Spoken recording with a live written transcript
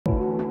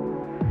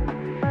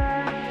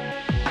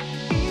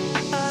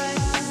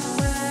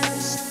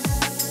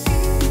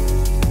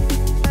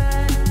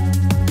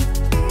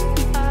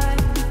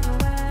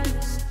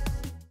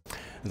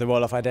The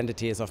role of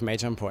identity is of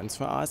major importance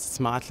for us.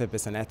 Smartclip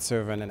is an ad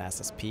server and an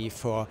SSP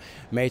for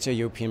major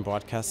European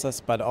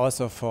broadcasters, but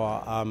also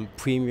for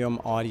premium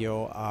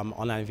audio,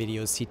 online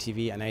video,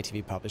 CTV and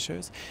ATV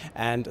publishers.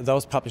 And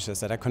those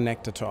publishers that are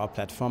connected to our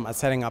platform are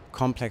setting up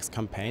complex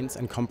campaigns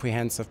and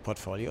comprehensive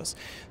portfolios.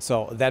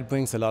 So that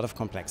brings a lot of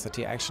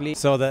complexity actually.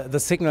 So the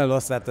signal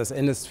loss that this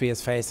industry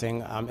is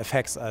facing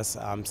affects us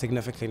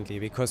significantly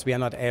because we are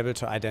not able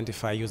to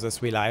identify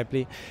users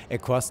reliably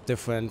across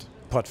different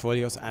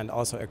portfolios and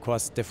also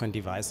across different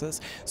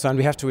devices. So, and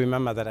we have to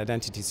remember that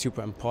identity is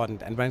super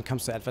important, and when it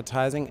comes to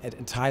advertising,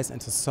 it ties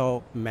into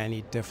so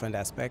many different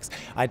aspects.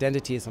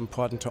 Identity is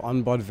important to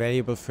onboard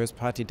valuable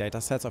first-party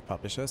data sets of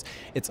publishers.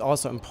 It's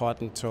also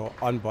important to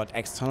onboard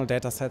external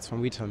data sets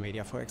from retail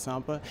media, for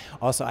example.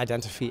 Also,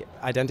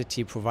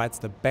 identity provides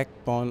the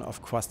backbone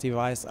of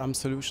cross-device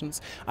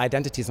solutions.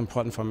 Identity is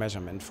important for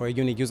measurement, for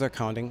unique user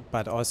counting,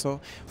 but also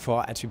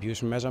for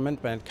attribution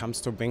measurement when it comes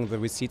to bring the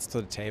receipts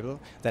to the table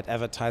that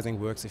advertising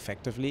works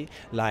effectively,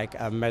 like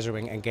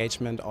measuring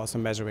engagement, also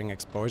measuring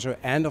exposure,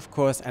 and of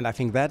course, and I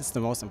think that is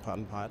the most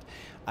important part,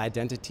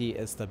 identity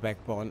is the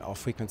backbone of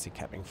frequency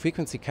capping.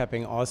 Frequency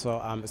capping also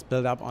is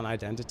built up on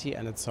identity,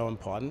 and it's so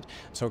important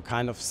to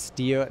kind of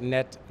steer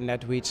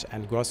net reach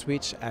and gross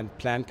reach and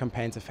plan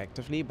campaigns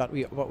effectively. But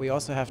what we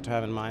also have to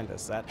have in mind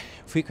is that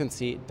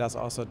frequency does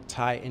also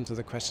tie into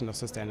the question of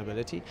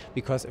sustainability,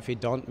 because if we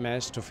don't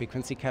manage to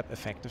frequency cap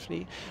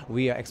effectively,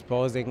 we are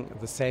exposing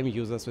the same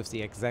users with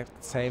the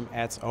exact same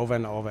ads over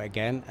and over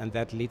again, and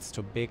that leads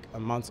to big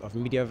amounts of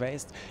media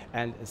waste,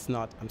 and it's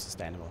not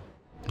sustainable.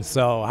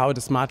 So how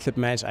does Smartclip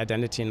manage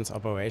identity in its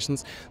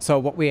operations? So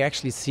what we're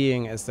actually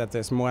seeing is that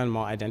there's more and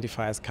more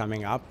identifiers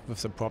coming up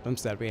with the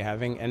problems that we're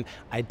having in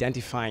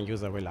identifying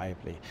user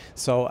reliably.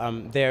 So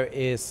there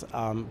is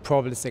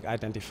probabilistic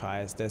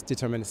identifiers, there's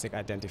deterministic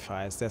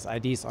identifiers, there's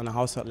IDs on a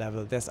household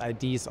level, there's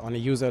IDs on a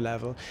user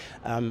level,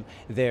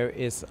 there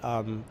is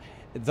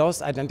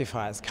those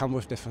identifiers come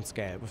with different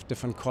scale, with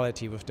different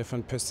quality, with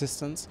different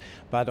persistence,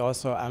 but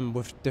also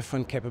with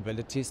different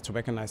capabilities to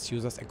recognize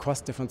users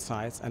across different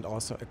sites and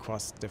also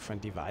across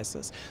different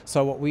devices.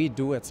 So what we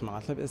do at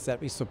Smartclip is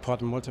that we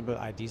support multiple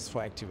IDs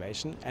for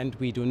activation, and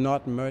we do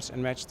not merge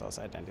and match those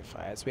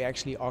identifiers. We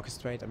actually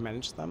orchestrate and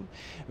manage them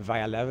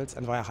via levels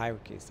and via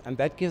hierarchies. And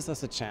that gives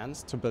us a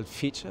chance to build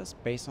features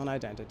based on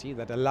identity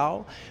that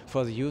allow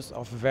for the use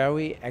of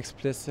very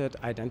explicit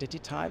identity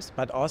types,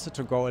 but also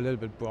to go a little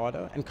bit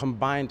broader and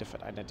combine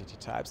different identity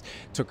types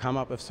to come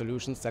up with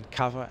solutions that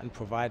cover and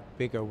provide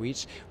bigger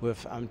reach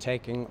with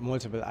taking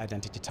multiple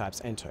identity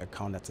types into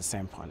account at the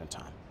same point in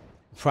time.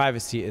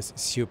 Privacy is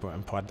super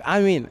important.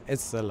 I mean,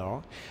 it's the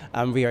law.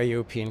 We are a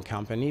European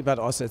company, but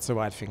also it's the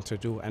right thing to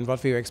do. And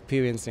what we are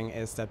experiencing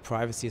is that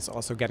privacy is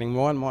also getting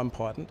more and more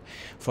important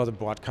for the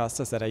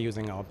broadcasters that are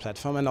using our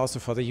platform, and also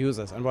for the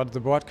users. And what the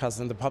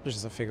broadcasters and the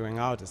publishers are figuring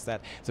out is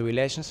that the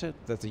relationship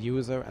that the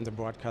user and the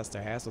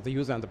broadcaster has, or the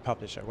user and the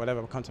publisher,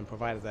 whatever content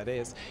provider that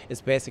is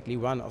basically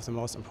one of the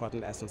most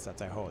important essence that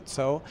they hold.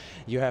 So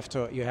you have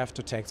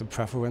to take the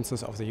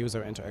preferences of the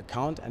user into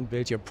account and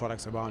build your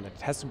products around it.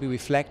 It has to be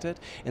reflected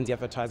in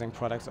the advertising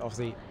products of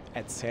the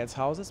ad sales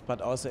houses, but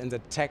also in the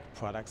tech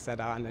products that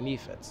are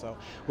underneath it. So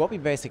what we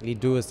basically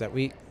do is that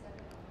we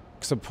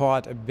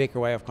support a big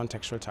array of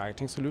contextual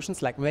targeting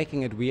solutions, like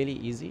making it really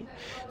easy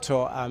to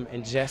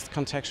ingest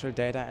contextual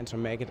data and to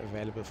make it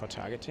available for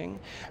targeting.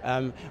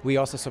 We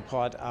also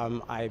support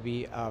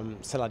IB,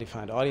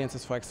 seller-defined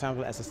audiences, for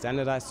example, as a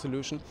standardized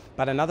solution.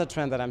 But another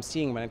trend that I'm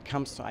seeing when it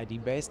comes to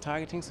ID-based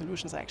targeting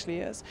solutions actually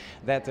is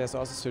that there's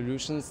also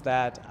solutions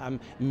that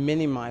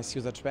minimize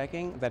user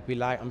tracking, that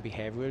rely on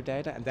behavioral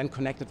data and then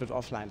connect it with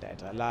offline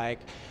data, like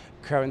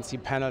currency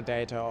panel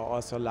data, or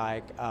also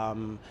like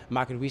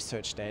market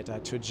research data,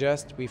 to just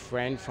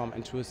refrain from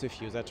intrusive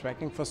user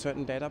tracking for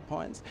certain data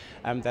points.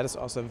 That is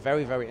also a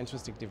very, very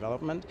interesting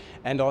development.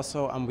 And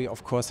also we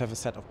of course have a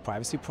set of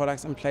privacy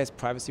products in place,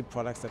 privacy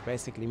products that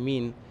basically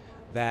mean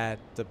that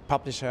the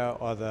publisher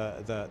or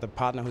the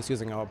partner who's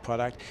using our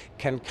product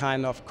can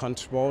kind of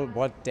control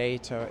what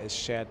data is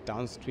shared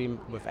downstream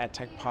with ad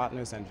tech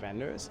partners and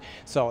vendors.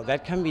 So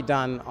that can be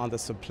done on the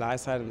supply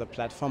side of the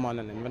platform on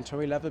an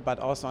inventory level, but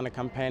also on a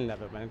campaign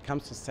level when it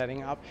comes to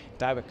setting up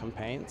direct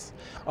campaigns,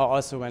 or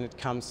also when it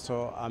comes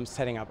to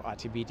setting up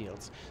RTB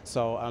deals.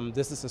 So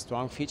this is a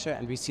strong feature,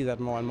 and we see that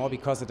more and more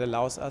because it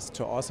allows us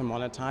to also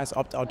monetize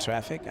opt-out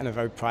traffic in a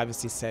very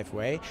privacy-safe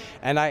way.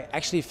 And I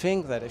actually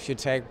think that if you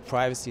take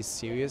privacy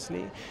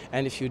seriously,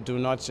 and if you do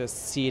not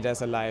just see it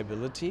as a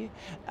liability,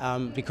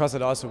 because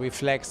it also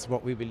reflects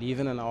what we believe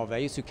in and our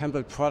values, you can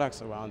build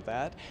products around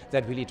that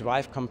that really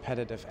drive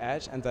competitive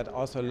edge and that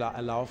also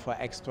allow for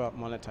extra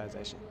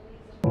monetization.